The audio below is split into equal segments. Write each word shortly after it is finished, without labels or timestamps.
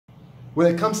When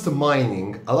it comes to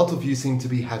mining, a lot of you seem to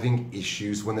be having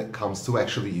issues when it comes to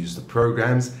actually use the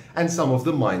programs, and some of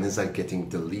the miners are getting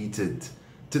deleted.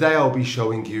 Today I'll be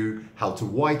showing you how to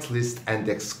whitelist and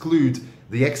exclude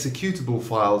the executable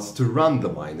files to run the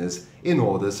miners in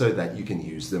order so that you can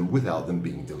use them without them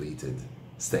being deleted.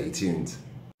 Stay tuned.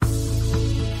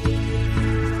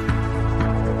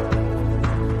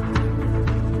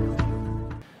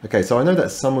 Okay, so I know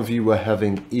that some of you were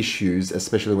having issues,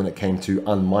 especially when it came to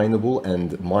unmineable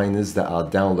and miners that are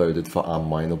downloaded for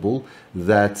unmineable,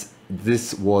 that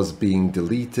this was being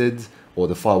deleted or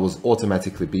the file was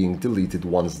automatically being deleted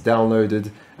once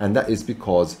downloaded, and that is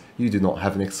because you do not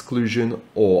have an exclusion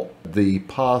or the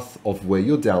path of where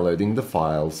you're downloading the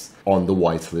files on the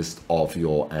whitelist of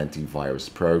your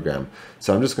antivirus program.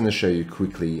 So I'm just going to show you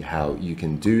quickly how you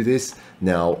can do this.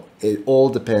 Now, it all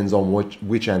depends on which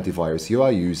antivirus you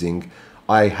are using.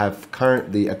 I have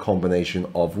currently a combination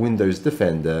of Windows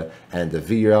Defender and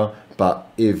Avira,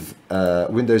 but if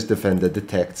Windows Defender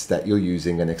detects that you're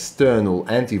using an external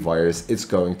antivirus, it's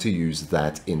going to use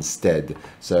that instead.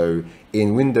 So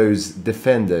in Windows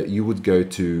Defender, you would go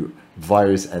to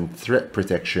Virus and Threat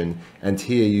Protection, and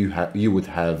here you would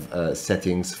have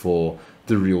settings for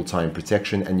the real-time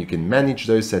protection, and you can manage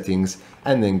those settings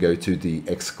and then go to the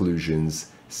exclusions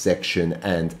section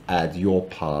and add your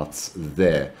paths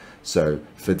there. So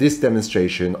for this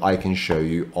demonstration, I can show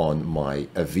you on my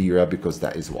Avira because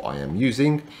that is what I am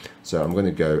using. So I'm going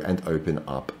to go and open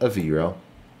up Avira,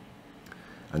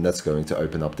 and that's going to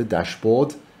open up the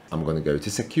dashboard. I'm going to go to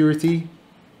security,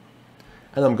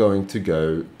 and I'm going to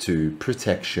go to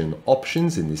protection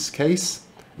options. In this case,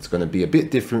 it's going to be a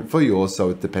bit different for yours, so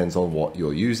it depends on what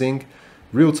you're using.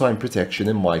 Real-time protection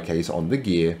in my case on the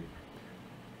gear.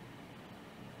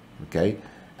 Okay,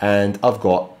 and I've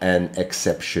got an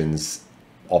exceptions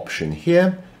option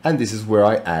here, and this is where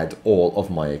I add all of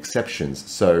my exceptions.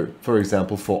 So for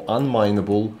example, for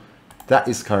unmineable, that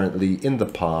is currently in the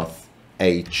path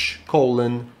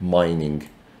h:mining.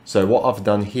 So what I've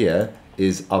done here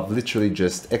is I've literally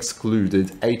just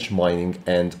excluded h:mining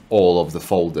and all of the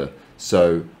folder,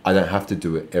 so I don't have to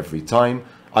do it every time.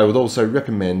 I would also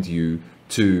recommend you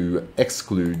to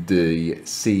exclude the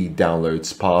C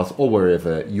downloads path or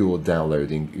wherever you're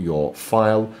downloading your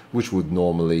file, which would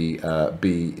normally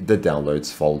be the downloads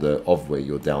folder of where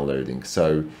you're downloading.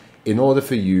 So in order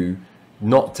for you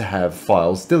not to have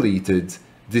files deleted,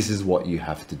 this is what you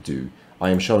have to do. I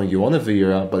am showing you on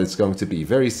Avira, but it's going to be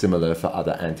very similar for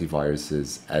other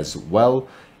antiviruses as well.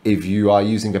 If you are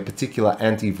using a particular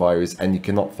antivirus and you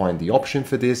cannot find the option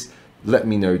for this, let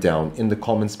me know down in the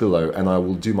comments below and I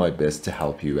will do my best to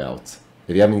help you out.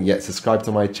 If you haven't yet subscribed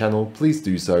to my channel, please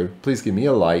do so. Please give me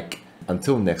a like.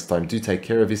 Until next time, do take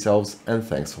care of yourselves and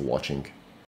thanks for watching.